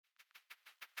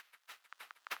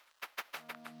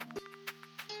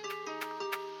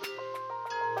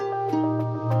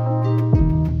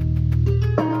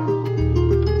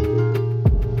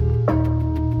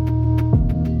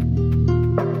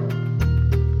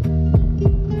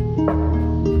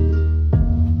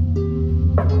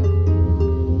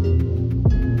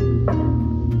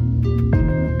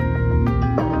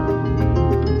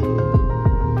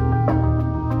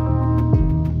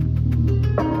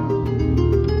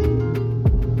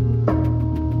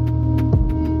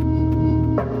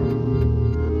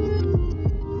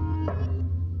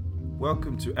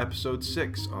to episode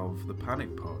 6 of the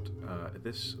Panic Pod.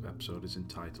 This episode is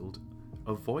entitled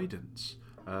Avoidance.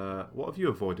 What have you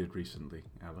avoided recently,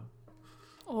 Ella?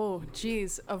 Oh,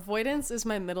 geez. Avoidance is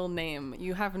my middle name.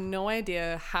 You have no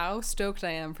idea how stoked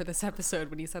I am for this episode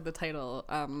when you said the title.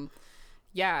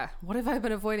 Yeah, what have I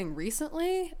been avoiding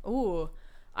recently? Ooh,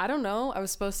 I don't know. I was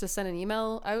supposed to send an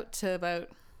email out to about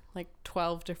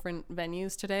 12 different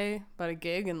venues today about a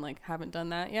gig and haven't done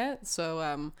that yet.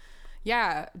 So,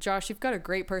 yeah, Josh, you've got a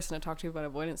great person to talk to about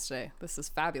avoidance today. This is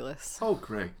fabulous. Oh,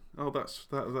 great. Oh, that's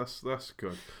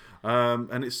good.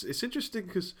 And it's interesting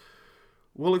because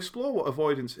we'll explore what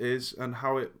avoidance is and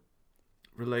how it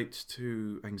relates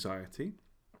to anxiety.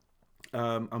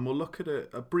 And we'll look at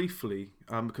it briefly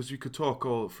because you could talk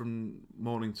all from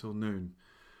morning till noon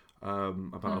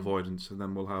about avoidance, and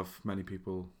then we'll have many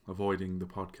people avoiding the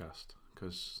podcast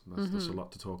because there's a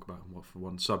lot to talk about for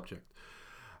one subject.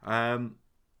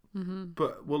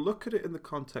 But we'll look at it in the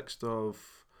context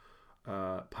of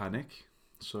panic.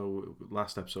 So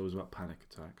last episode was about panic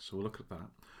attacks. So we'll look at that.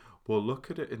 We'll look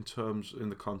at it in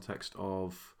the context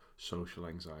of social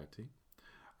anxiety.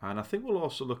 And I think we'll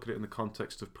also look at it in the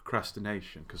context of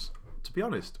procrastination because, to be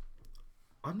honest,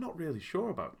 I'm not really sure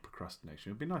about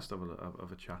procrastination. It'd be nice to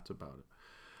have a chat about it.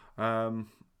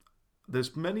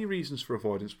 There's many reasons for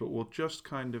avoidance, but we'll just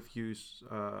kind of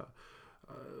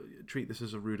treat this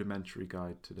as a rudimentary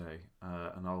guide today.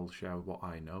 And I'll share what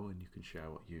I know, and you can share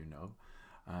what you know.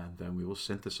 And then we will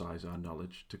synthesize our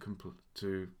knowledge to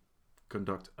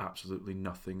conduct absolutely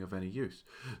nothing of any use.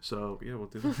 So, yeah, we'll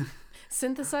do that.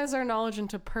 Synthesize our knowledge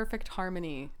into perfect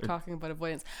harmony, talking about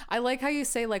avoidance. I like how you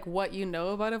say, what you know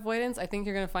about avoidance. I think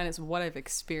you're going to find it's what I've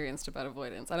experienced about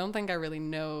avoidance. I don't think I really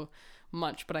know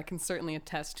much, but I can certainly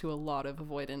attest to a lot of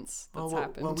avoidance that's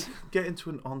happened. Well, we can get into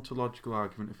an ontological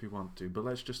argument if you want to, but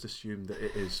let's just assume that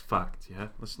it is fact, yeah?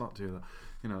 Let's not do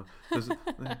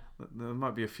that. There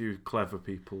might be a few clever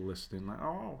people listening,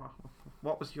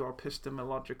 what was your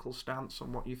epistemological stance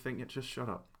on what you think? Just shut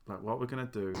up. What we're going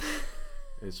to do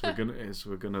is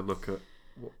we're going to look at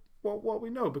what we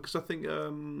know, because I think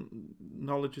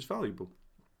knowledge is valuable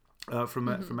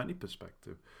from any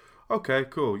perspective. Okay,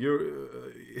 cool.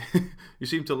 You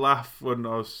seem to laugh when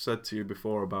I said to you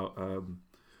before about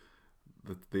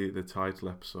the title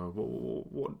episode.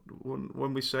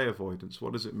 When we say avoidance,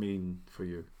 what does it mean for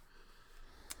you?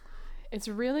 It's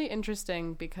really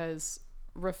interesting because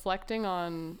reflecting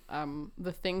on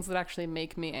the things that actually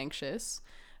make me anxious,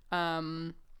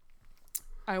 I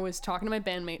was talking to my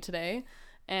bandmate today,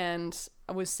 and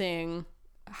I was saying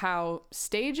how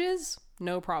stages,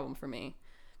 no problem for me.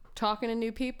 Talking to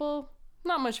new people,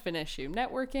 not much of an issue.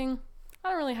 Networking, I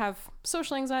don't really have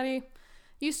social anxiety.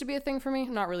 Used to be a thing for me,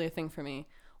 not really a thing for me.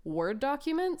 Word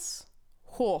documents,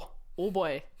 oh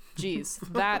boy, geez,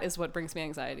 that is what brings me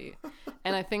anxiety.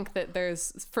 And I think that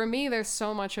there's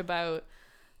so much about,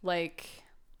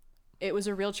 it was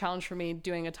a real challenge for me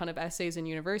doing a ton of essays in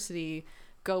university,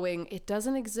 going, it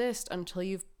doesn't exist until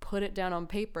you've put it down on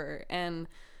paper. And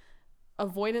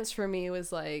avoidance for me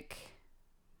was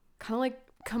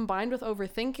combined with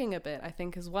overthinking a bit, I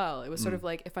think, as well. It was sort of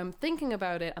if I'm thinking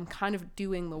about it, I'm kind of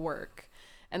doing the work.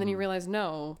 And then you realize,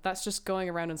 no, that's just going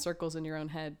around in circles in your own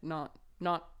head, not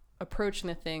approaching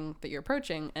the thing that you're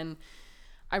approaching. And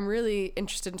I'm really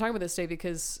interested in talking about this today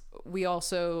because we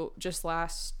also just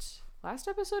last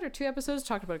episode or 2 episodes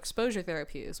talked about exposure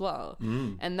therapy as well.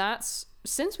 And that's,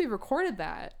 since we recorded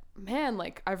that, man,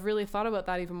 I've really thought about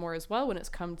that even more as well when it's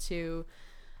come to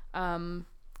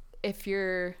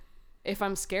if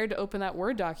I'm scared to open that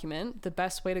Word document, the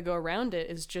best way to go around it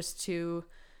is just to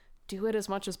do it as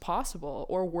much as possible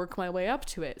or work my way up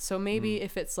to it. So maybe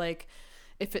if it's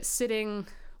sitting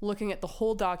looking at the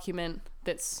whole document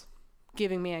that's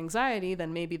giving me anxiety,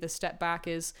 then maybe the step back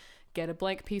is get a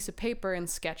blank piece of paper and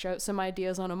sketch out some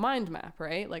ideas on a mind map,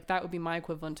 right? That would be my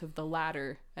equivalent of the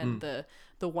ladder and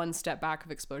the one step back of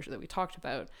exposure that we talked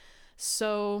about.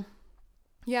 So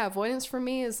yeah, avoidance for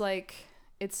me is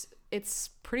it's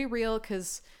pretty real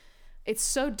because it's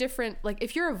so different.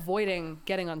 If you're avoiding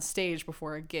getting on stage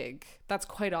before a gig, that's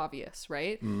quite obvious,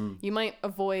 right? You might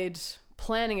avoid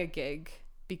planning a gig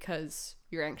because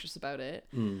you're anxious about it.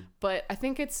 But I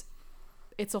think it's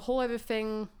a whole other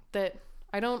thing that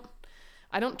I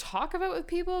don't talk about with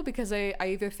people because I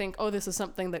either think, oh, this is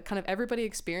something that kind of everybody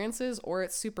experiences, or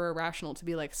it's super irrational to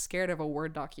be scared of a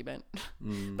Word document.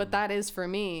 But that is, for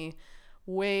me,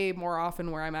 way more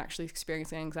often where I'm actually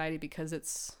experiencing anxiety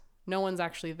because no one's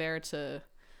actually there to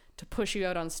push you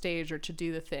out on stage or to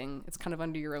do the thing. It's kind of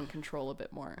under your own control a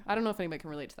bit more. I don't know if anybody can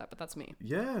relate to that, but that's me.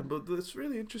 Yeah, but it's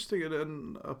really interesting,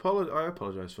 and I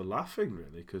apologize for laughing,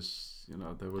 really, because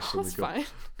there was something. That's fine.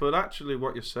 But actually,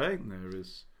 what you're saying there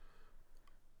is,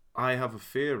 I have a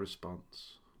fear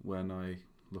response when I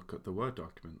look at the Word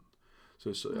document.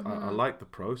 So I like the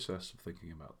process of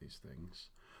thinking about these things,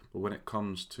 but when it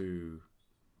comes to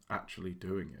actually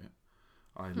doing it,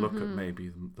 I look at maybe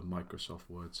the Microsoft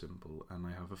Word symbol and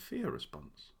I have a fear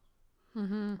response,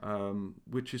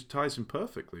 which ties in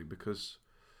perfectly, because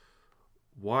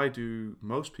why do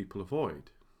most people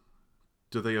avoid?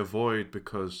 Do they avoid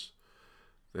because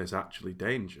there's actually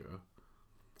danger,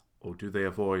 or do they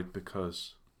avoid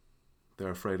because they're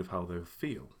afraid of how they'll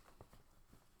feel?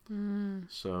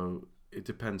 So it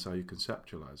depends how you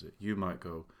conceptualize it.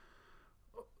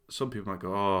 Some people might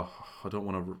go, oh, I don't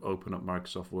want to open up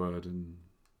Microsoft Word and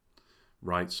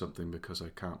write something because I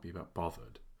can't be that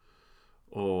bothered.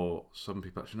 Or some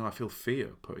people actually, no, I feel fear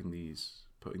putting these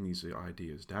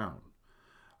ideas down.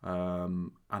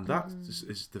 And that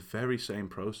is the very same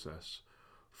process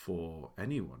for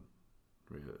anyone,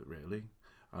 really.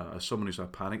 As someone who's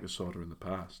had panic disorder in the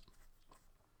past,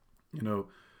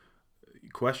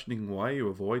 questioning why you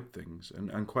avoid things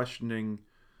and questioning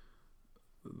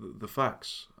the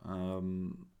facts,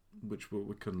 which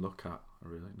we can look at.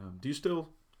 Really, now, do you still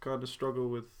kind of struggle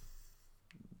with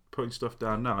putting stuff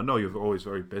down now? I know you're always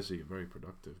very busy and very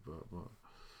productive, but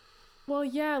well,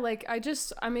 yeah, like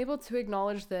I'm able to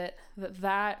acknowledge that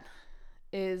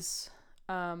is,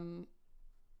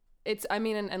 it's, I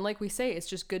mean, and like we say, it's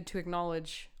just good to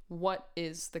acknowledge what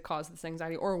is the cause of this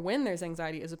anxiety, or when there's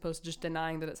anxiety, as opposed to just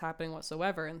denying that it's happening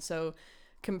whatsoever. And so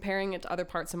comparing it to other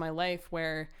parts of my life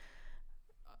where,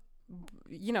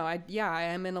 I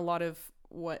am in a lot of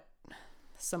what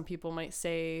some people might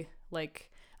say, like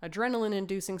adrenaline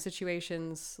inducing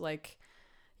situations, like,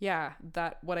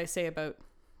 that what I say about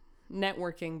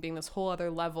networking being this whole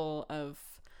other level of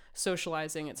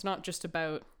socializing. It's not just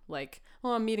about like,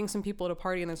 oh, I'm meeting some people at a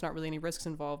party and there's not really any risks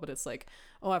involved, but it's like,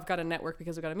 oh, I've got to network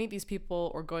because I've got to meet these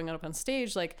people, or going up on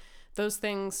stage. Like, those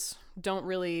things don't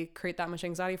really create that much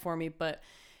anxiety for me, but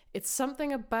it's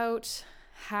something about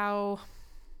how,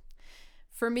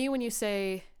 for me, when you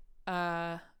say,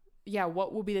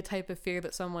 what will be the type of fear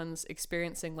that someone's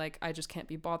experiencing? Like, I just can't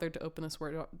be bothered to open this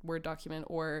Word document,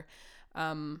 or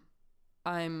I'm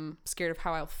scared of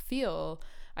how I'll feel.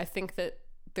 I think that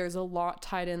there's a lot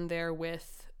tied in there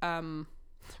with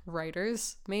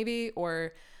writers, maybe,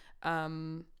 or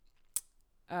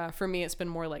for me, it's been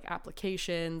more like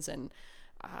applications and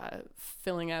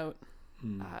filling out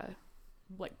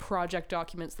like project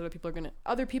documents that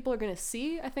other people are gonna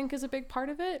see, I think, is a big part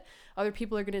of it. Other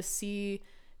people are gonna see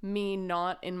me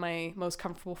not in my most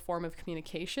comfortable form of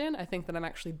communication. I think that I'm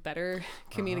actually better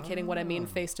communicating what I mean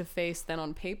face to face than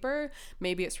on paper.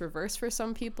 Maybe it's reversed for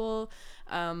some people,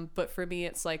 but for me,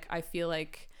 it's like, I feel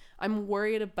like I'm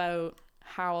worried about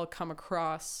how I'll come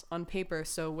across on paper.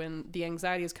 So when the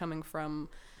anxiety is coming from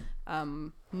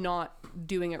not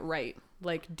doing it right,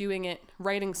 like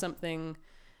writing something,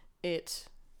 it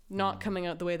not coming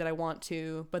out the way that I want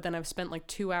to, but then I've spent like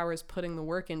 2 hours putting the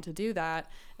work in to do that,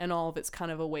 and all of it's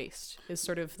kind of a waste, is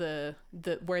sort of the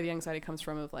where the anxiety comes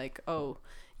from, of like, oh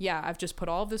yeah, I've just put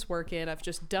all of this work in, I've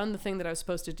just done the thing that I was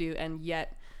supposed to do, and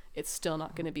yet it's still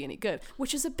not going to be any good,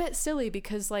 which is a bit silly,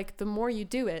 because like the more you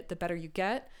do it, the better you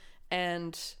get.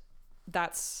 And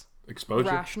that's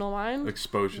rational mind.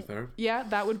 Exposure therapy. Yeah,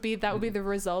 that would be the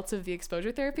result of the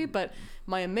exposure therapy. But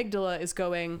my amygdala is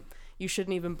going, you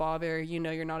shouldn't even bother,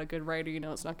 you're not a good writer,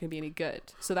 it's not going to be any good.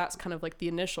 So that's kind of like the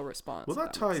initial response. Well,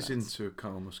 that ties into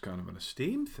almost kind of an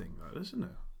esteem thing, though, doesn't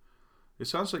it? It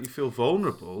sounds like you feel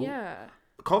vulnerable. Yeah.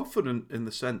 Confident in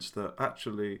the sense that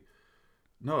actually,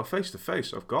 no, face to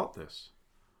face, I've got this.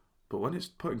 But when it's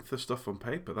putting the stuff on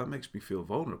paper, that makes me feel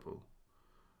vulnerable.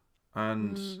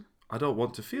 And I don't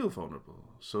want to feel vulnerable.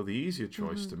 So the easier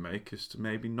choice to make is to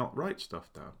maybe not write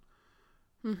stuff down.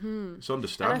 It's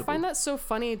understandable. And I find that so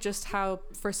funny, just how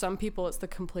for some people it's the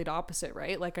complete opposite,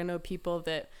 right? Like, I know people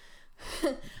that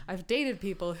I've dated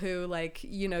people who, like,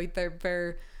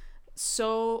 they're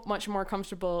so much more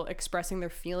comfortable expressing their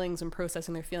feelings and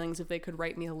processing their feelings if they could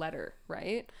write me a letter,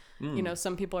 right?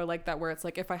 Some people are like that, where it's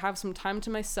like, if I have some time to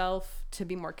myself to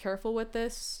be more careful with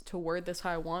this, to word this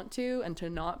how I want to, and to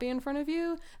not be in front of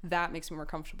you, that makes me more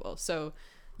comfortable. So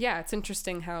yeah, it's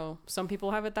interesting how some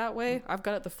people have it that way. I've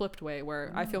got it the flipped way,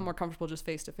 where I feel more comfortable just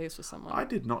face to face with someone. I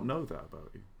did not know that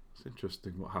about you. It's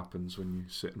interesting what happens when you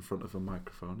sit in front of a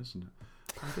microphone, isn't it?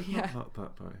 I did not know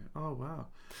that about you. Oh, wow.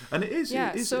 And it is,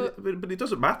 but it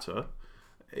doesn't matter.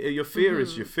 Your fear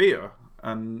is your fear,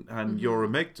 and your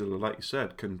amygdala, like you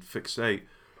said, can fixate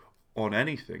on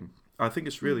anything. I think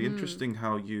it's really interesting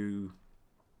how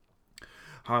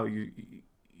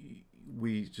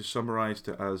we just summarized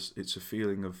it as it's a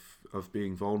feeling of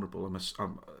being vulnerable.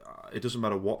 It doesn't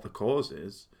matter what the cause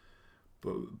is,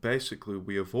 but basically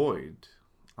we avoid,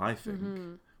 I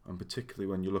think, and particularly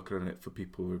when you're looking at it for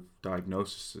people with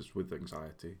diagnoses with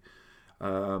anxiety,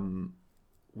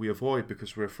 we avoid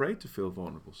because we're afraid to feel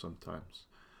vulnerable sometimes.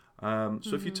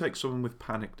 So if you take someone with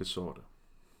panic disorder,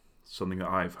 something that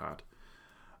I've had,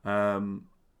 and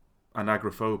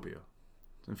agoraphobia,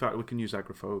 in fact, we can use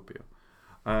agoraphobia.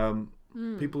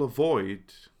 People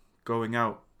avoid going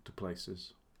out to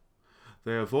places.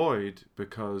 They avoid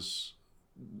because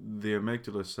the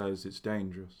amygdala says it's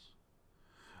dangerous.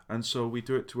 And so we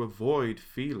do it to avoid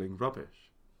feeling rubbish.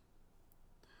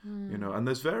 You know, and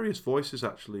there's various voices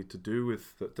actually to do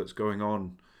with that's going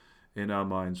on in our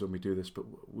minds when we do this, but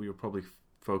we'll probably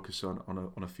focus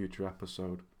on a future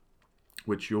episode,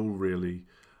 which you'll really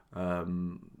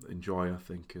enjoy, I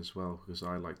think, as well, because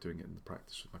I like doing it in the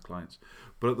practice with my clients.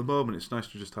 But at the moment, it's nice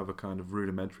to just have a kind of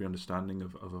rudimentary understanding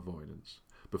of avoidance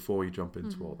before you jump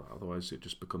into all that. Otherwise, it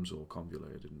just becomes all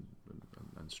convoluted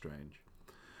and strange.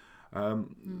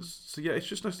 So yeah, it's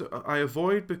just nice that I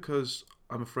avoid because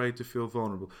I'm afraid to feel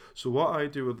vulnerable. So what I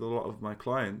do with a lot of my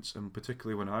clients, and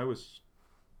particularly when I was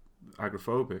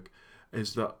agoraphobic,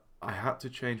 is that I had to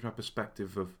change my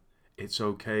perspective of it's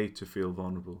okay to feel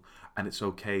vulnerable and it's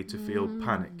okay to feel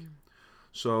panic.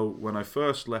 So when I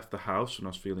first left the house and I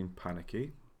was feeling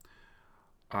panicky,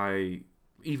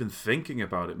 even thinking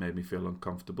about it made me feel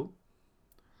uncomfortable.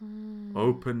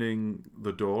 Opening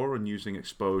the door and using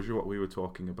exposure, what we were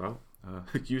talking about,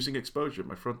 using exposure at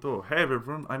my front door. Hey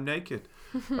everyone, I'm naked.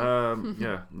 That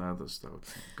would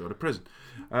go to prison.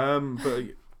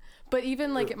 But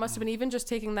even like it must have been even just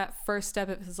taking that first step.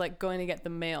 It was like going to get the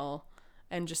mail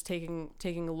and just taking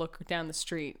a look down the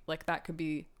street. Like that could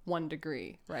be 1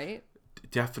 degree, right?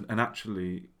 Definitely. And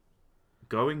actually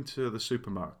going to the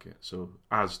supermarket, so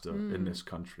Asda in this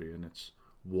country, and it's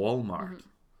Walmart,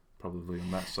 probably on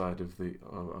that side of the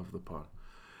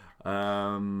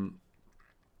pond.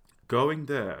 Going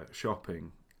there,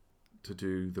 shopping, to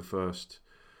do the first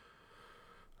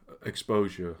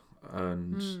exposure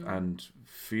and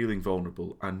feeling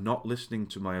vulnerable and not listening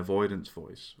to my avoidance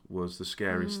voice was the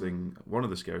scariest thing, one of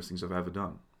the scariest things I've ever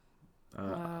done.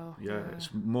 Wow. Yeah,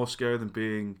 it's more scary than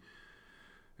being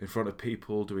in front of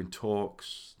people, doing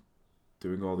talks,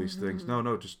 doing all these things.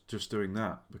 No, just doing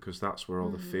that, because that's where all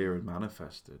the fear is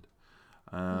manifested.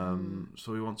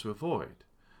 So we want to avoid.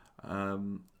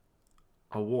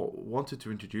 I wanted to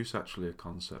introduce actually a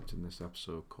concept in this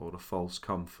episode called a false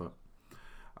comfort.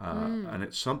 And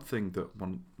it's something that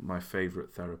one of my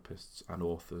favourite therapists and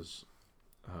authors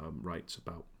writes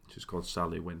about. She's called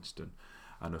Sally Winston,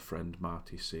 and her friend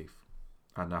Marty Seif.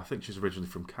 And I think she's originally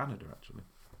from Canada, actually.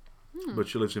 But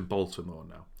she lives in Baltimore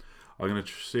now. I'm going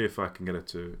to see if I can get her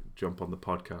to jump on the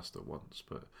podcast at once,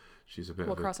 but she's a bit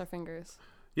We'll cross our fingers.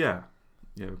 Yeah,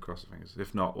 we'll cross our fingers.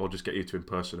 If not, we'll just get you to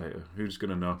impersonate her. Who's going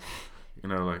to know? You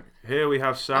know, like, here we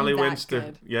have Sally Winston.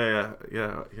 Good. Yeah.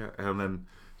 And then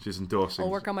she's endorsing.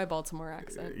 I'll work on my Baltimore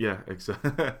accent. Yeah,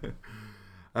 exactly.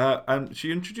 And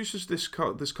she introduces this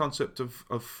concept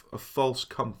of false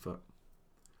comfort.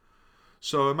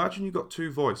 So imagine you've got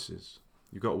two voices.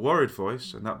 You've got a worried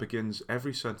voice, and that begins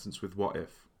every sentence with what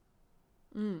if.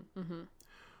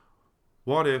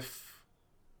 What if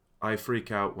I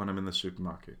freak out when I'm in the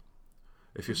supermarket?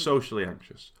 If you're socially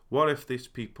anxious, what if these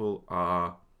people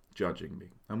are judging me?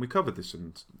 And we covered this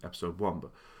in episode 1,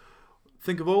 but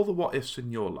think of all the what ifs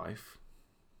in your life.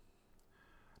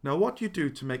 Now, what do you do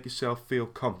to make yourself feel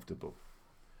comfortable?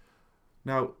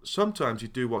 Now, sometimes you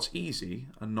do what's easy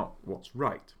and not what's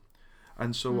right.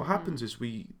 And so what happens is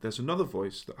there's another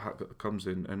voice that comes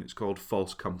in, and it's called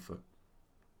false comfort.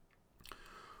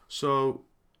 So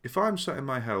if I'm sat in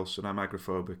my house and I'm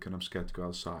agoraphobic and I'm scared to go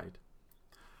outside,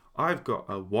 I've got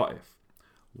a what if.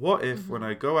 What if when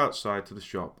I go outside to the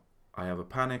shop, I have a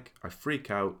panic, I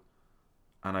freak out,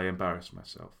 and I embarrass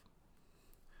myself?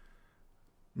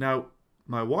 Now,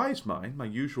 my wise mind, my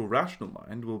usual rational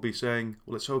mind, will be saying,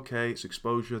 well, it's okay, it's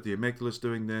exposure, the amygdala's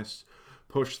doing this,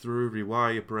 push through,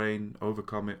 rewire your brain,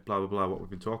 overcome it, blah, blah, blah, what we've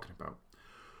been talking about.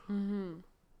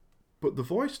 But the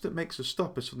voice that makes us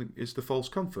stop is the false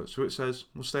comfort. So it says,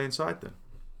 well, stay inside then.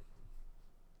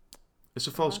 It's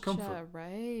a false comfort.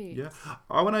 Right. Yeah.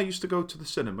 When I used to go to the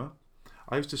cinema,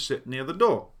 I used to sit near the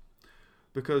door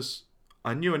because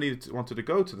I knew I wanted to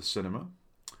go to the cinema,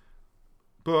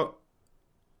 but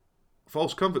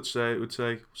false comfort would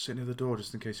say, sit near the door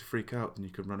just in case you freak out, then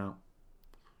you can run out.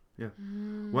 Yeah.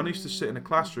 When I used to sit in a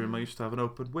classroom, I used to have an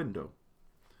open window.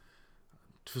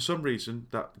 For some reason,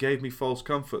 that gave me false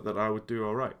comfort that I would do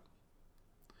all right.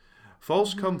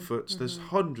 False comforts, there's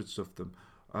hundreds of them.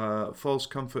 False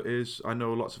comfort is, I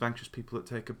know lots of anxious people that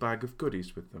take a bag of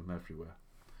goodies with them everywhere.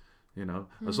 You know,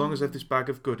 as long as I have this bag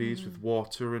of goodies with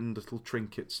water and little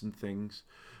trinkets and things,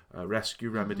 rescue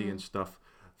remedy and stuff,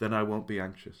 then I won't be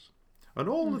anxious. And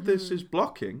all of this is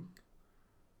blocking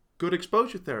good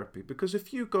exposure therapy, because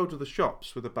if you go to the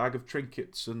shops with a bag of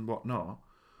trinkets and whatnot,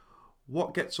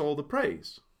 what gets all the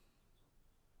praise?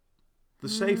 The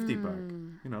safety bag.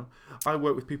 You know, I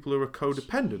work with people who are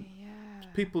codependent.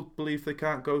 People believe they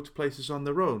can't go to places on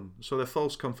their own, so their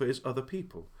false comfort is other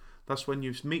people. That's when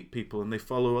you meet people and they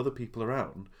follow other people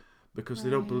around because they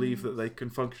don't believe that they can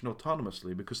function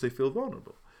autonomously because they feel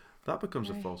vulnerable. That becomes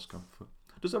a false comfort.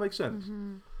 Does that make sense?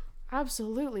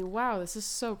 Absolutely. Wow, this is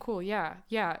so cool. Yeah.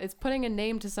 It's putting a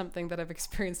name to something that I've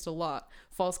experienced a lot.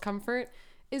 False comfort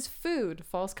is food.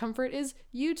 False comfort is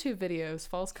YouTube videos.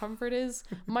 False comfort is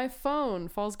my phone.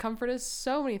 False comfort is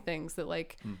so many things that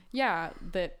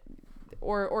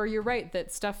or you're right,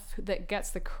 that stuff that gets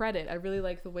the credit. I really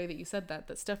like the way that you said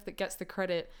that stuff that gets the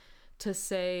credit to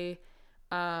say,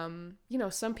 some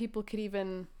people could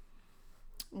even,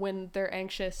 when they're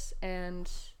anxious and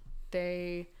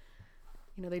they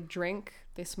drink,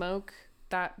 they smoke,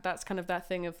 that's kind of that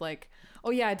thing of like, oh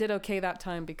yeah, I did okay that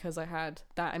time because I had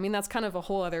that. I mean, that's kind of a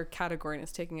whole other category and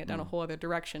it's taking it down a whole other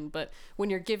direction. But when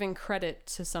you're giving credit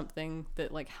to something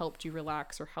that like helped you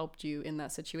relax or helped you in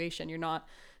that situation, you're not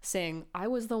saying, I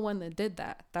was the one that did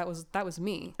that. That was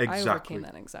me. Exactly. I overcame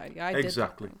that anxiety. I did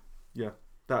that thing. Yeah,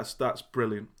 that's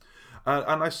brilliant.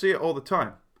 And I see it all the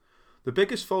time. The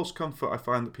biggest false comfort I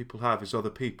find that people have is other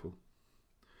people.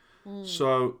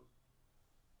 So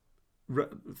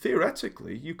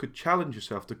theoretically, you could challenge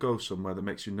yourself to go somewhere that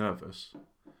makes you nervous.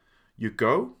 You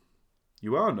go,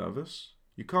 you are nervous,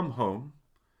 you come home.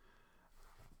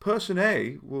 Person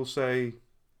A will say,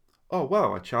 oh,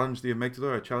 wow, I challenged the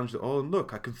amygdala, I challenged it all, and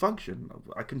look, I can function.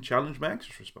 I can challenge my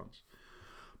anxious response.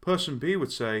 Person B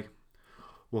would say,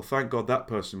 well, thank God that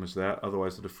person was there,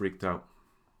 otherwise they'd have freaked out.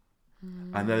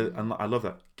 And I love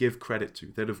that. Give credit to.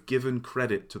 They'd have given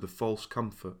credit to the false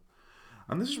comfort.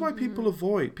 And this is why people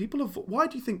avoid. Why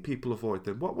do you think people avoid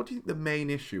them? What do you think the main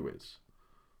issue is?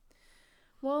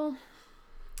 Well,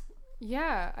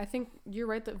 yeah, I think you're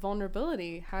right that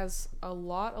vulnerability has a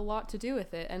lot to do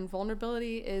with it. And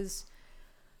vulnerability is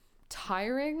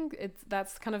tiring.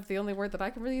 That's kind of the only word that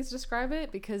I can really use to describe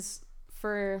it, because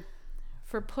for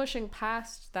pushing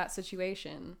past that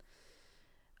situation,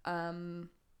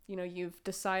 you've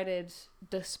decided,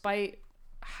 despite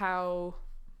how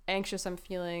anxious I'm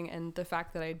feeling and the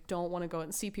fact that I don't want to go out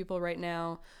and see people right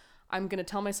now, I'm going to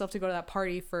tell myself to go to that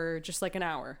party for just like an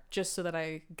hour, just so that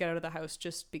I get out of the house,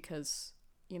 just because,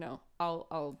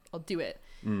 I'll do it.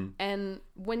 And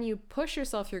when you push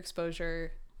yourself through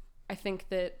exposure, I think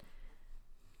that,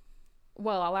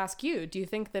 well, I'll ask you, do you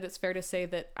think that it's fair to say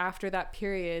that after that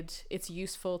period, it's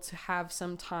useful to have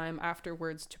some time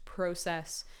afterwards to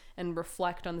process and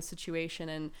reflect on the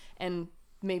situation, and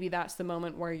maybe that's the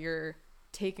moment where you're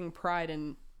taking pride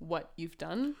in what you've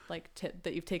done, like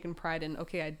that you've taken pride in,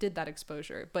 okay, I did that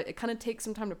exposure, but it kind of takes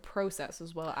some time to process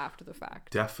as well after the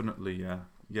fact. Definitely,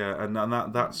 yeah, and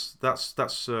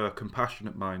that's a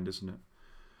compassionate mind, isn't it?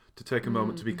 To take a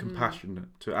moment to be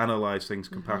compassionate, to analyze things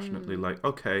compassionately, like,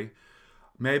 okay,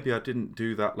 maybe I didn't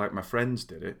do that like my friends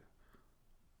did it,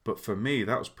 but for me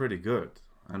that was pretty good,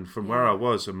 and from where I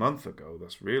was a month ago,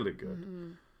 that's really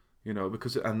good.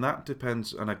 Because and that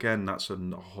depends, and again, that's a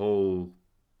whole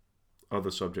other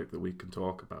subject that we can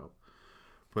talk about,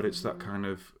 but it's that kind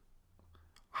of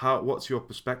what's your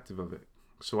perspective of it.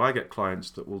 So I get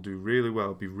clients that will do really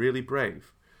well, be really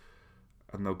brave,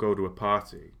 and they'll go to a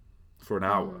party for an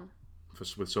hour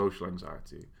with social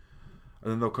anxiety,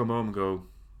 and then they'll come home and go,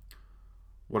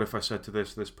 what if I said to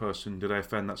this person, did I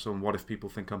offend that someone? What if people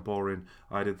think I'm boring?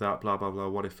 I did that, blah blah blah.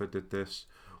 What if I did this?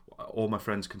 All my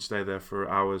friends can stay there for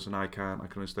hours and I can't. I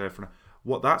can only stay there for an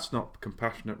hour. That's not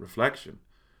compassionate reflection.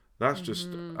 That's just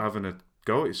having a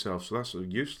go at yourself. So that's a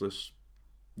useless,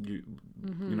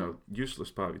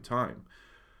 useless part of your time.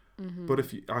 But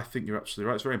I think you're absolutely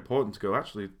right. It's very important to go,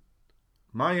 actually,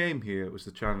 my aim here was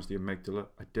to challenge the amygdala.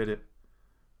 I did it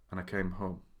and I came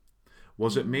home.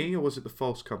 Was it me or was it the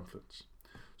false comforts?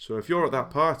 So if you're at that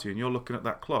party and you're looking at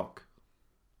that clock,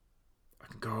 I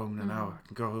can go home in an hour. I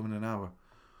can go home in an hour.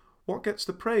 What gets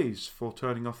the praise for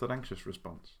turning off that anxious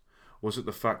response? Was it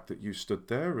the fact that you stood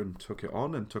there and took it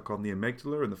on and took on the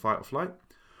amygdala and the fight or flight?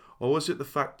 Or was it the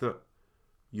fact that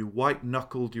you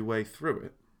white-knuckled your way through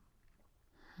it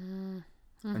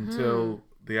until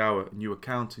the hour, and you were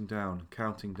counting down,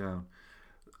 counting down.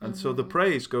 And so Mm-hmm. the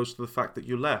praise goes to the fact that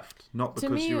you left, not To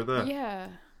because me, you were there.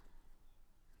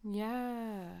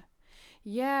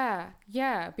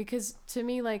 Yeah. Because to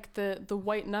me, like the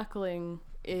white knuckling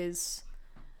is,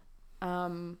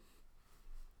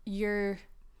 you're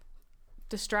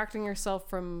distracting yourself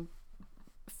from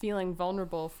feeling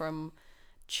vulnerable, from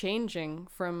changing,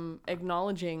 from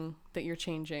acknowledging that you're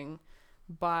changing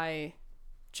by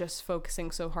just focusing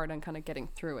so hard on kind of getting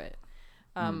through it.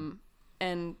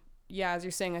 And yeah, as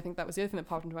you're saying, I think that was the other thing that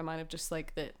popped into my mind, of just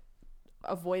like that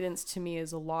avoidance to me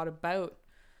is a lot about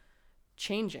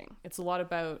changing. It's a lot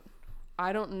about,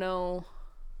 I don't know,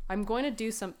 I'm going to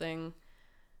do something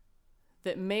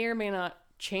that may or may not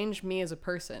change me as a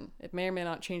person. It may or may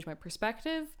not change my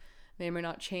perspective, may or may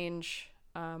not change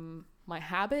my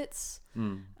habits.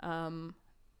 It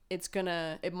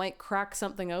might crack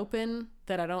something open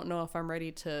that I don't know if I'm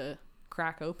ready to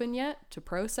crack open yet, to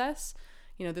process.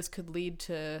 You know, this could lead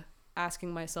to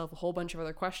asking myself a whole bunch of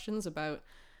other questions about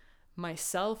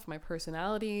myself, my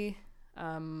personality.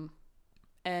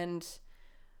 And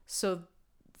so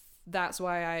that's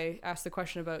why I asked the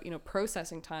question about, you know,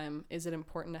 processing time. Is it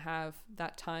important to have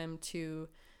that time to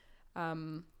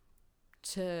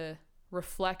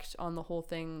reflect on the whole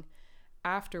thing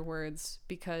afterwards?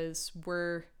 Because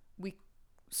we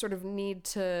sort of need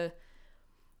to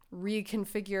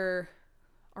reconfigure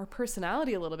our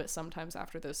personality a little bit sometimes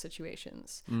after those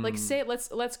situations. Like, say,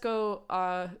 let's go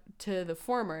to the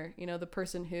former, you know, the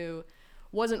person who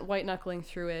wasn't white knuckling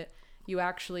through it. You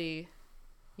actually,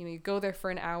 you know, you go there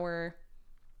for an hour,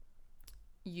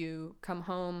 you come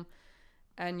home,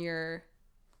 and you're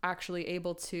actually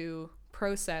able to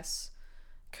process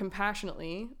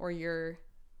compassionately, or you're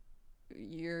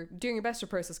doing your best to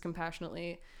process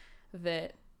compassionately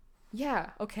that, yeah,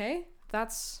 okay,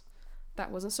 that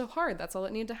wasn't so hard. That's all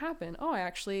that needed to happen. Oh, I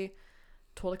actually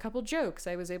told a couple jokes.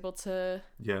 I was able to...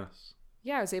 Yes.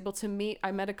 Yeah, I was able to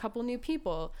I met a couple new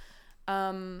people.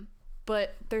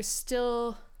 But there's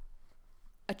still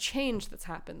a change that's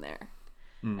happened there.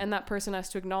 And that person has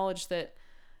to acknowledge that.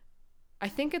 I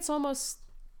think it's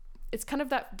kind of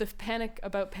the panic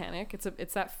about panic.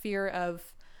 It's that fear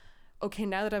of, okay,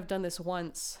 now that I've done this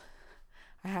once,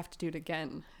 I have to do it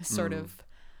again. Sort of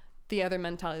the other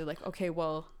mentality, like, okay,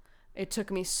 well, it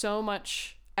took me so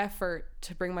much effort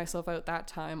to bring myself out that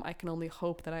time. I can only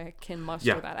hope that I can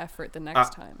muster that effort the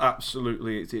next time.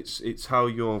 Absolutely, it's how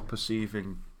you're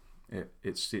perceiving it.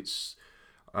 It's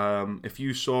if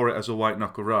you saw it as a white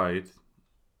knuckle ride,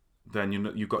 then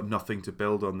you've got nothing to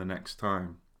build on the next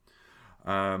time.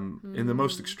 In the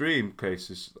most extreme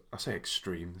cases, I say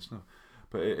extreme, there's no,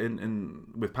 but in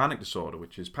with panic disorder,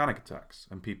 which is panic attacks,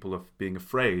 and people are being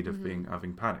afraid of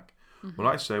having panic. Well,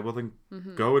 I say, well then,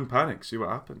 go and panic, see what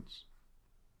happens.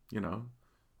 You know,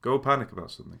 go panic about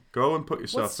something. Go and put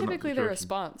yourself. What's typically the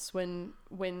response when?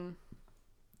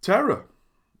 Terror.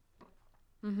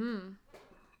 You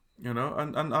know,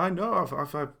 and I know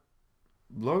I've had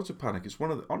loads of panic. It's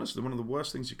honestly one of the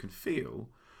worst things you can feel.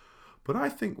 But I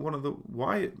think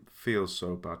why it feels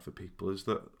so bad for people is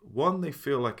that, one, they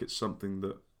feel like it's something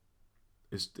that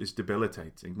is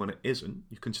debilitating when it isn't.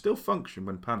 You can still function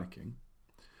when panicking.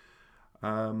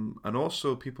 And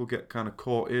also people get kind of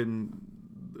caught in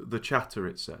the chatter,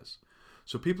 it says.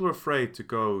 So people are afraid to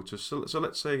go to, so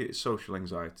let's say it's social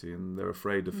anxiety, and they're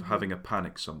afraid of having a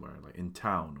panic somewhere, like in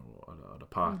town or at a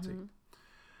party.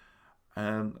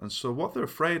 And so what they're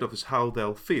afraid of is how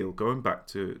they'll feel. Going back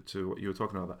to what you were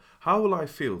talking about, how will I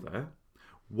feel there?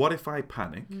 What if I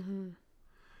panic?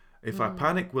 If I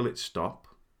panic, will it stop?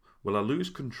 Will I lose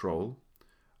control?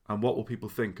 And what will people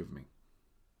think of me?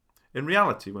 In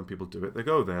reality, when people do it, they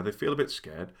go there, they feel a bit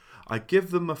scared. I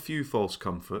give them a few false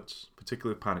comforts,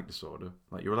 particularly with panic disorder.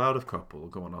 Like, you're allowed a couple,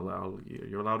 go on,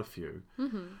 you're allowed a few.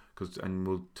 And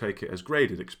we'll take it as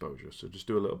graded exposure, so just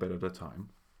do a little bit at a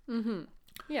time.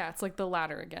 Yeah, it's like the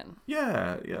ladder again.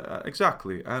 Yeah,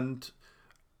 exactly. And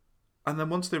then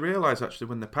once they realise, actually,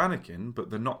 when they're panicking, but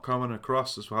they're not coming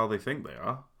across as how they think they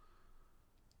are,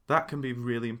 that can be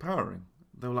really empowering.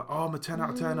 They were like, oh, I'm a 10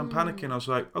 out of 10, I'm panicking. I was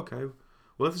like, okay,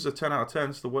 well, if it's a 10 out of 10,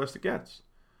 it's the worst it gets.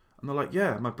 And they're like,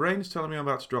 yeah, my brain's telling me I'm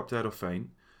about to drop dead or faint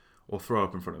or throw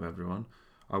up in front of everyone.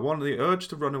 I wanted the urge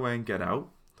to run away and get out,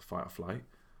 the fight or flight.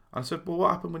 And I said, well,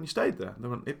 what happened when you stayed there? And they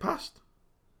went, it passed.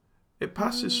 It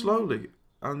passes slowly.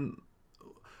 And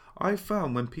I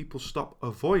found when people stop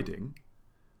avoiding,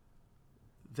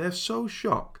 they're so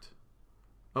shocked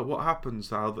at what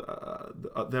happens,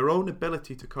 at their own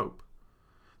ability to cope.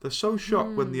 They're so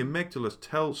shocked when the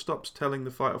amygdala stops telling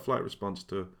the fight or flight response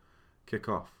to kick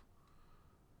off.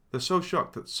 They're so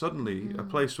shocked that suddenly a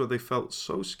place where they felt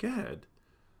so scared,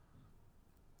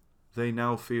 they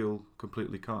now feel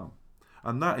completely calm.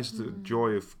 And that is the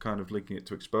joy of kind of linking it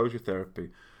to exposure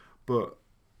therapy. But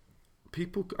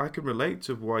I can relate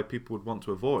to why people would want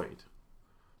to avoid.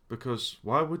 Because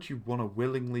why would you want to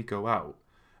willingly go out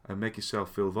and make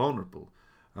yourself feel vulnerable?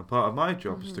 And part of my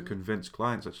job is to convince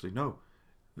clients, actually, no,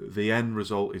 the end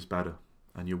result is better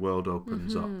and your world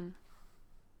opens up.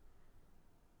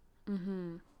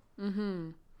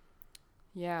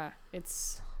 Yeah,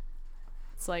 it's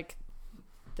like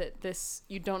that this,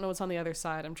 you don't know what's on the other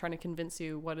side. I'm trying to convince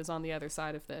you what is on the other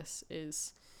side of this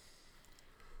is,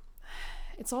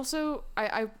 it's also,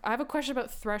 I have a question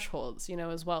about thresholds, you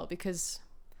know, as well, because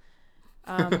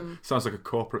sounds like a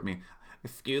corporate meeting.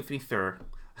 Excuse me, sir.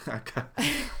 I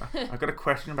got a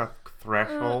question about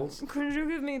thresholds. Could you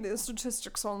give me the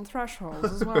statistics on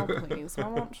thresholds as well, please? I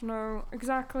want to know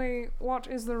exactly what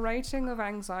is the rating of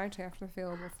anxiety I have to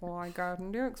feel before I go out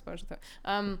and do exposure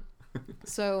therapy.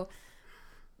 So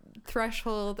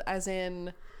threshold as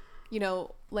in, you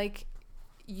know, like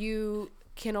you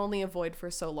can only avoid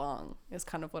for so long is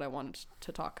kind of what I wanted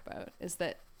to talk about, is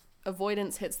that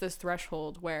avoidance hits this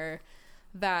threshold where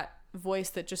that voice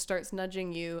that just starts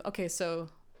nudging you. Okay, so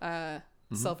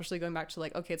selfishly going back to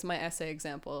like, okay, it's my essay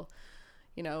example,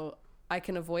 you know, I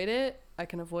can avoid it,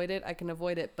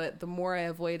 but the more I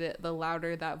avoid it, the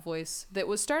louder that voice that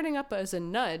was starting up as a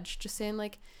nudge, just saying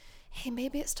like, hey,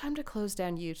 maybe it's time to close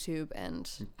down YouTube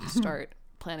and start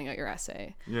planning out your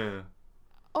essay. Yeah.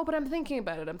 Oh, but I'm thinking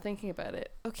about it.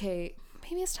 Okay,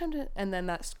 maybe it's time to, and then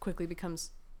that quickly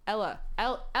becomes Ella,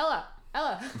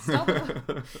 stop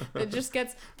it. It just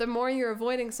gets, the more you're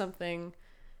avoiding something,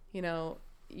 you know,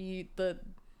 the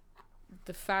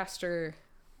faster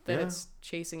that it's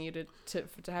chasing you to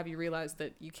have you realize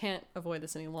that you can't avoid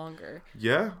this any longer.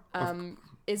 Yeah.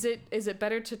 Is it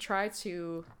better to try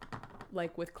to,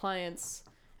 like with clients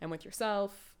and with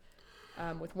yourself,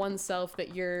 with oneself,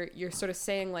 that you're sort of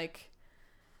saying like,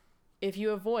 if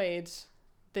you avoid,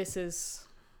 this is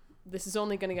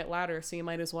only going to get louder, so you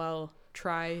might as well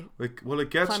try it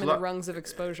gets climbing the rungs of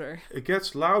exposure. It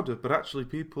gets louder, but actually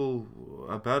people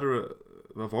are better at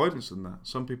avoidance than that.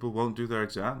 Some people won't do their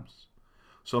exams.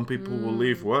 Some people will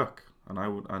leave work, and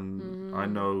I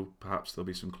know perhaps there'll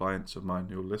be some clients of mine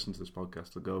who will listen to this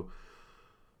podcast and go,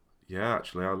 yeah,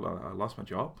 actually I lost my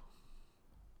job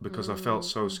because I felt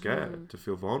so scared to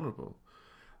feel vulnerable.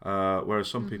 Whereas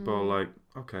some people are like,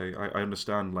 okay, I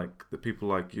understand, like the people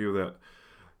like you that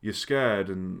you're scared,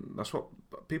 and that's what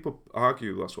people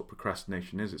argue, that's what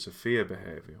procrastination is. It's a fear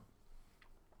behavior.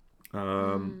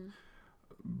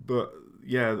 But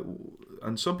yeah,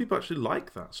 and some people actually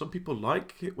like that. Some people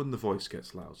like it when the voice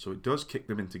gets loud, so it does kick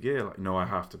them into gear, like, no, I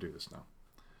have to do this now.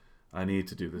 I need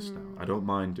to do this now. I don't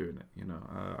mind doing it. You know,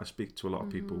 I speak to a lot of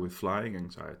people with flying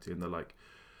anxiety, and they're like,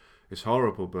 it's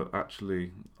horrible, but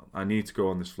actually I need to go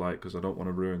on this flight because I don't want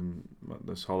to ruin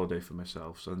this holiday for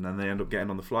myself. So, and then they end up getting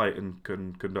on the flight and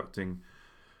conducting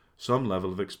some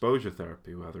level of exposure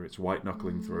therapy, whether it's white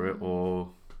knuckling through it or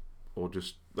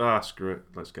just screw it,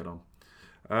 let's get on.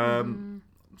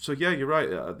 So yeah, you're right.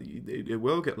 It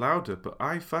will get louder, but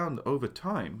I found over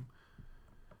time,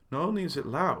 not only is it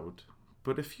loud,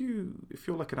 but if you're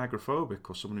like an agoraphobic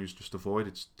or someone who's just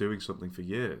avoided doing something for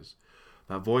years,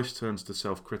 that voice turns to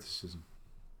self-criticism.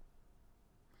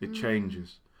 It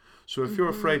changes. So if you're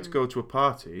afraid to go to a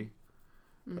party,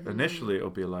 initially it'll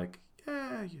be like,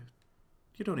 yeah,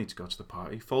 you don't need to go to the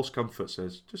party. False comfort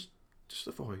says, just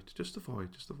avoid.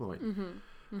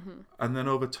 And then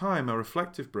over time, our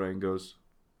reflective brain goes,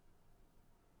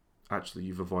 actually,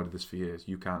 you've avoided this for years.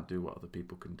 You can't do what other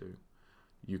people can do.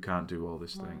 You can't do all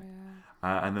this thing.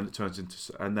 Yeah. And then it turns into,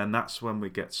 and then that's when we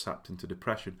get sapped into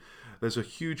depression. There's a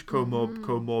huge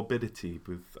comorbidity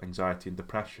with anxiety and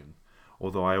depression,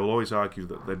 although I will always argue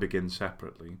that they begin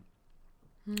separately.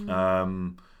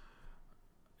 In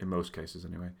most cases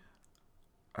anyway.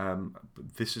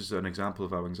 But this is an example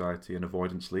of how anxiety and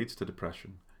avoidance leads to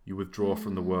depression. You withdraw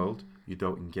from the world, you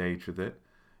don't engage with it,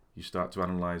 you start to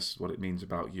analyze what it means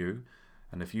about you,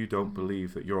 and if you don't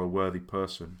believe that you're a worthy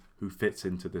person who fits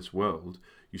into this world,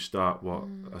 you start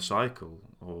a cycle,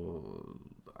 or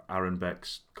Aaron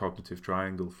Beck's cognitive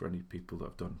triangle for any people that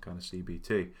have done kind of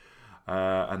CBT,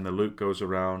 and the loop goes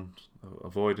around: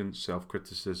 avoidance,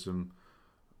 self-criticism,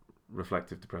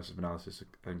 reflective depressive analysis,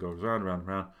 and goes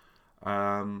round.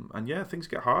 And yeah, things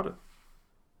get harder,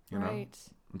 you know,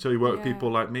 until you work with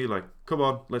people like me, like, come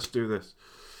on, let's do this.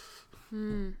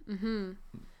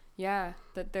 Yeah,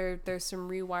 that there's some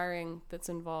rewiring that's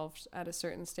involved at a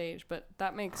certain stage, but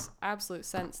that makes absolute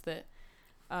sense that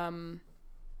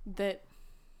that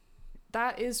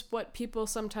that is what people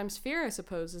sometimes fear, I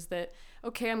suppose, is that,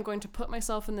 okay, I'm going to put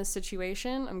myself in this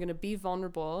situation, I'm going to be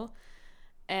vulnerable,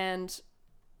 and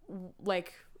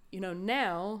like,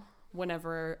 now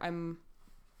whenever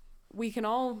we can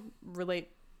all relate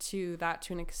to that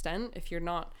to an extent. If you're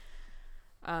not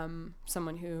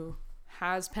someone who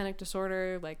has panic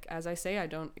disorder, like, as I say, I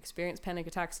don't experience panic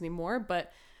attacks anymore,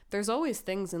 but there's always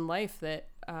things in life that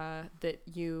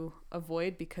you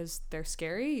avoid because they're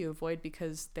scary, you avoid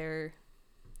because they're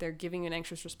giving you an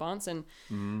anxious response. And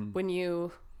when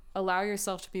you allow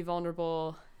yourself to be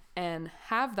vulnerable and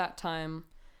have that time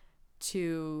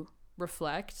to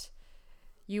reflect,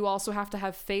 you also have to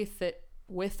have faith that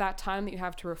with that time that you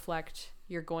have to reflect,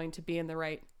 you're going to be in the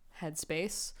right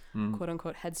headspace, quote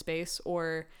unquote headspace,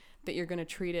 or that you're going to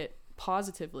treat it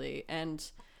positively. And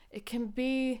it can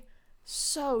be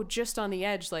so just on the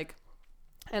edge, like,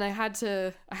 and I have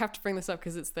to bring this up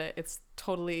because it's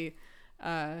totally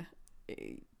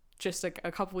just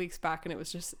a couple weeks back, and it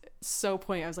was just so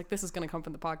poignant. I was like, this is going to come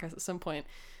from the podcast at some point,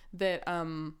 that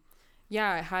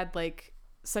I had like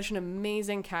such an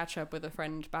amazing catch up with a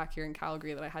friend back here in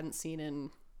Calgary that I hadn't seen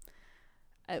in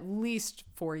at least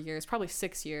 4 years, probably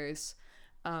 6 years.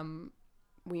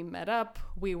 We met up,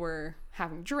 we were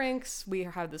having drinks, we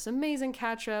had this amazing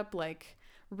catch up, like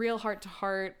real heart to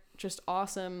heart, just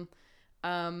awesome.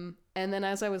 And then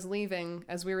as we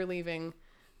were leaving,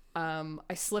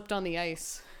 I slipped on the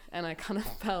ice and I kind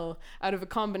of fell out of a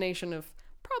combination of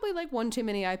probably like one too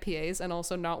many IPAs and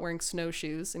also not wearing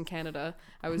snowshoes in Canada.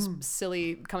 I was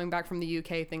silly coming back from the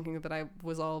UK thinking that I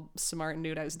was all smart and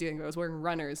knew what I was doing, but I was wearing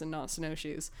runners and not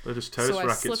snowshoes. They're just toast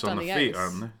rackets on the feet,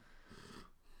 aren't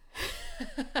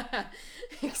they?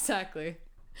 Exactly.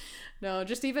 No, I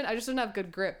just didn't have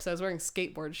good grips. I was wearing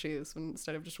skateboard shoes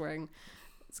instead of just wearing...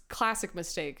 It's a classic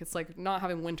mistake. It's like not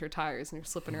having winter tires and you're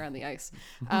slipping around the ice.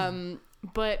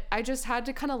 But I just had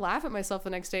to kind of laugh at myself the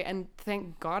next day, and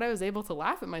thank God I was able to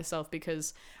laugh at myself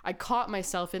because I caught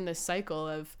myself in this cycle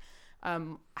of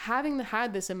having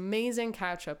had this amazing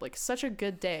catch up, like such a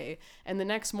good day, and the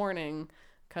next morning,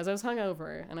 because I was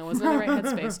hungover and I wasn't in the right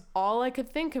headspace, all I could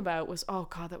think about was, oh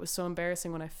God, that was so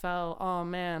embarrassing when I fell. Oh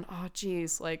man, oh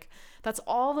geez, like that's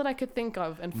all that I could think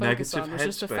of and focus on was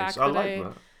just the fact that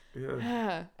that.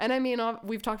 Yeah. And I mean,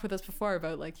 we've talked about this before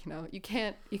about like, you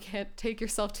can't take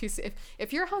yourself too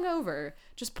if you're hungover,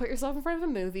 just put yourself in front of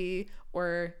a movie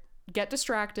or get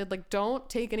distracted. Like, don't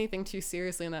take anything too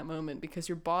seriously in that moment because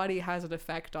your body has an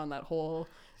effect on that whole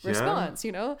response,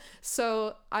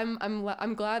 So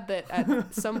I'm glad that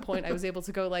at some point I was able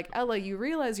to go like, Ella, you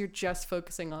realize you're just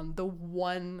focusing on the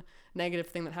one negative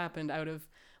thing that happened out of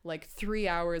like 3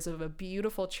 hours of a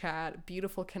beautiful chat,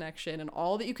 beautiful connection, and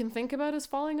all that you can think about is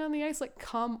falling on the ice. Like,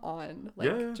 come on,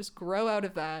 like just grow out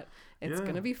of that. It's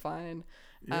gonna be fine.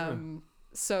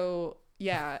 So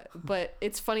yeah, but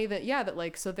it's funny that that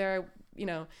like, so there,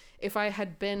 if I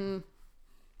had been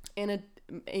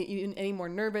any more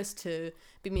nervous to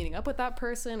be meeting up with that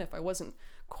person, if I wasn't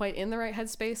quite in the right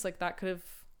headspace, like that could have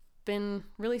been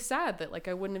really sad that like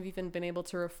I wouldn't have even been able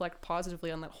to reflect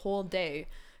positively on that whole day.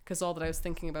 Because all that I was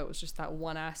thinking about was just that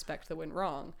one aspect that went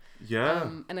wrong. Yeah.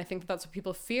 And I think that's what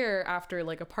people fear after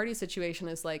like a party situation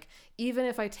is like, even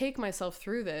if I take myself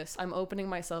through this, I'm opening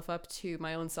myself up to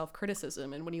my own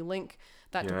self-criticism. And when you link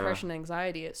that depression and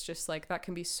anxiety, it's just like that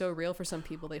can be so real for some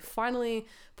people. They finally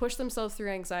push themselves through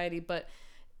anxiety, but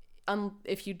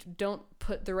if you don't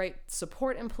put the right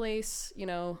support in place,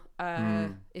 it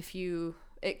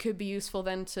could be useful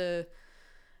then to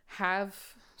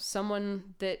have someone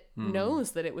that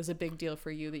knows that it was a big deal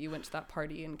for you that you went to that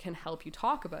party and can help you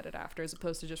talk about it after, as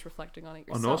opposed to just reflecting on it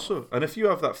yourself. And if you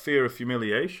have that fear of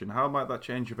humiliation, how might that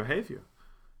change your behavior?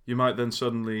 You might then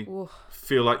suddenly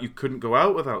feel like you couldn't go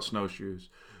out without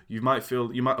snowshoes. You might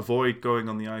avoid going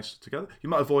on the ice together. You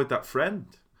might avoid that friend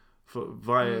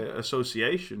via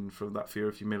association from that fear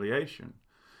of humiliation.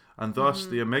 And thus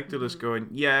the amygdala's going,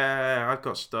 I've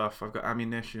got stuff, I've got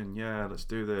ammunition, let's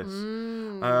do this.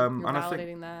 You're and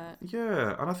validating that.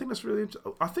 Yeah, and I think that's really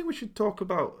interesting. I think we should talk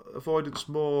about avoidance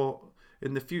more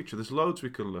in the future. There's loads we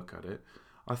can look at it.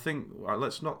 I think,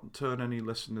 let's not turn any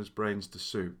listeners' brains to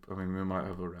soup. I mean, we might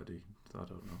have already, I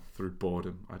don't know, through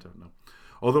boredom, I don't know.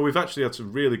 Although we've actually had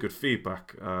some really good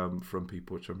feedback from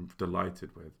people, which I'm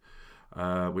delighted with.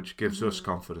 Which gives us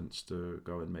confidence to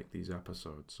go and make these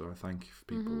episodes. So I thank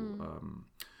people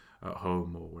at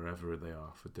home or wherever they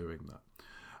are for doing that.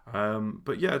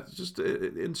 But yeah, just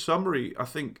in summary, I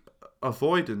think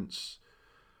avoidance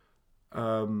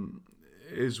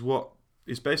is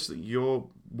basically your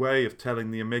way of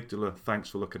telling the amygdala, thanks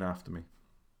for looking after me.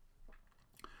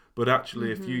 But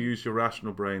actually, if you use your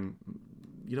rational brain,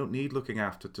 You don't need looking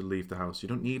after to leave the house. You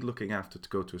don't need looking after to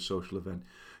go to a social event.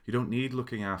 You don't need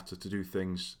looking after to do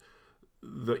things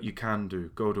that you can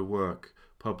do. Go to work,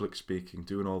 public speaking,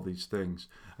 doing all these things.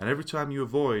 And every time you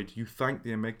avoid, you thank the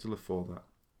amygdala for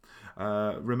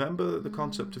that. Remember the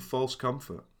concept of false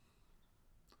comfort.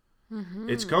 Mm-hmm.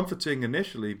 It's comforting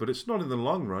initially, but it's not in the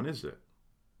long run, is it?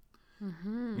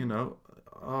 Mm-hmm. You know,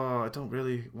 I don't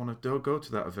really want to go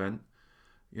to that event.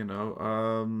 You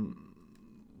know,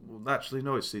 actually,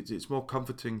 no, it's more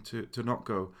comforting to not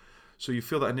go. So you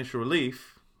feel that initial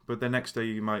relief, but the next day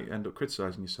you might end up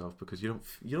criticizing yourself because you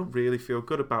don't really feel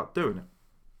good about doing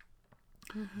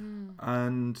it. Mm-hmm.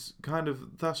 And kind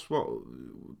of that's what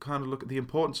kind of look at the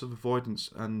importance of avoidance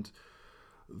and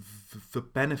the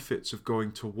benefits of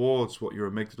going towards what your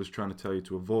amygdala is trying to tell you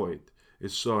to avoid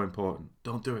is so important.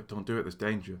 Don't do it, there's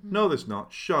danger. Mm-hmm. No, there's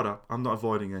not. Shut up, I'm not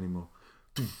avoiding anymore.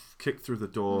 Kick through the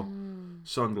door,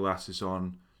 sunglasses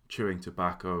on, chewing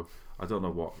tobacco. I don't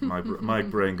know what. My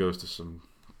brain goes to some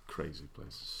crazy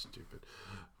place. Stupid.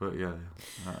 But yeah.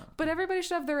 But everybody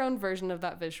should have their own version of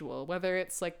that visual, whether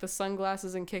it's like the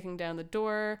sunglasses and kicking down the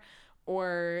door,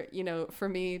 or, you know, for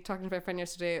me, talking to my friend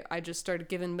yesterday, I just started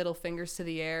giving middle fingers to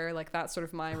the air. Like, that's sort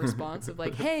of my response of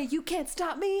like, hey, you can't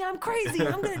stop me. I'm crazy.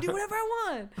 I'm going to do whatever I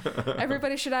want.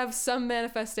 Everybody should have some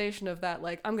manifestation of that.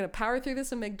 Like, I'm going to power through this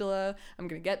amygdala. I'm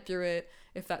going to get through it.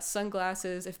 If that's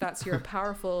sunglasses, if that's your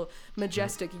powerful,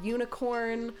 majestic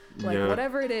unicorn, like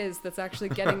whatever it is that's actually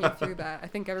getting you through that. I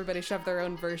think everybody should have their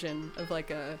own version of like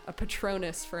a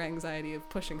patronus for anxiety of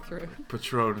pushing through.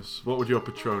 Patronus. What would your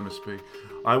patronus be?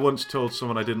 I once told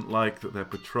someone I didn't like that their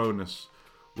patronus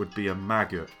would be a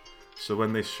maggot. So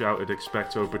when they shouted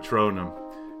expecto patronum,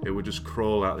 it would just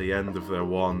crawl out the end of their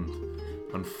wand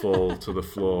and fall to the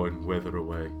floor and wither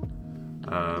away.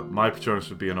 My patronus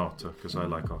would be an otter because I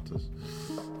like otters.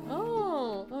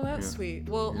 Oh, that's sweet.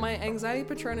 Well, my anxiety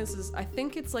patronus is, I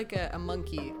think it's like a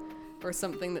monkey or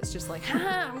something that's just like,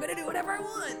 ha, I'm gonna do whatever I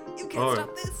want. You can't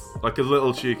stop this. Like a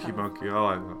little cheeky monkey.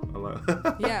 I like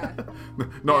that. Yeah.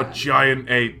 Not a giant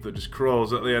ape that just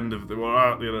crawls at the end of the.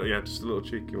 Yeah, just a little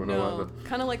cheeky one. No, I like that.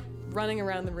 Kind of like running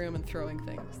around the room and throwing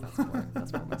things. That's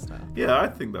more my style. Yeah, I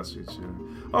think that suits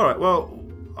you. All right. Well.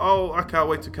 I can't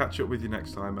wait to catch up with you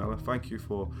next time, Ella. Thank you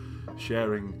for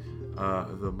sharing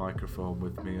the microphone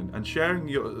with me and sharing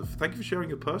thank you for sharing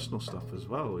your personal stuff as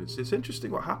well. It's interesting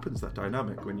what happens, that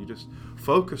dynamic when you just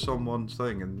focus on one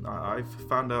thing, and I've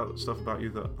found out stuff about you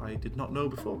that I did not know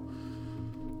before.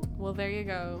 Well, there you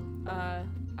go.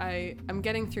 I'm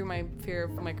getting through my fear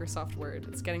of Microsoft Word.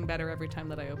 It's getting better every time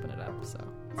that I open it up. So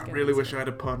I really wish I had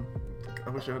a pun.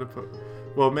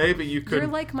 Well, maybe you could. You're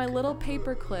like my little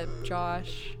paperclip,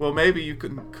 Josh. Well, maybe you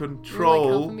can control. You're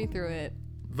like helping me through it.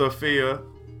 The fear,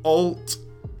 alt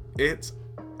it,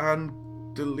 and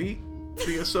delete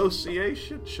the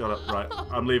association. Shut up. Right,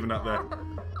 I'm leaving that there.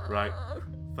 Right.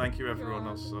 Thank you, everyone.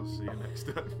 I'll see you next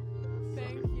time.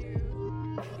 Thank you.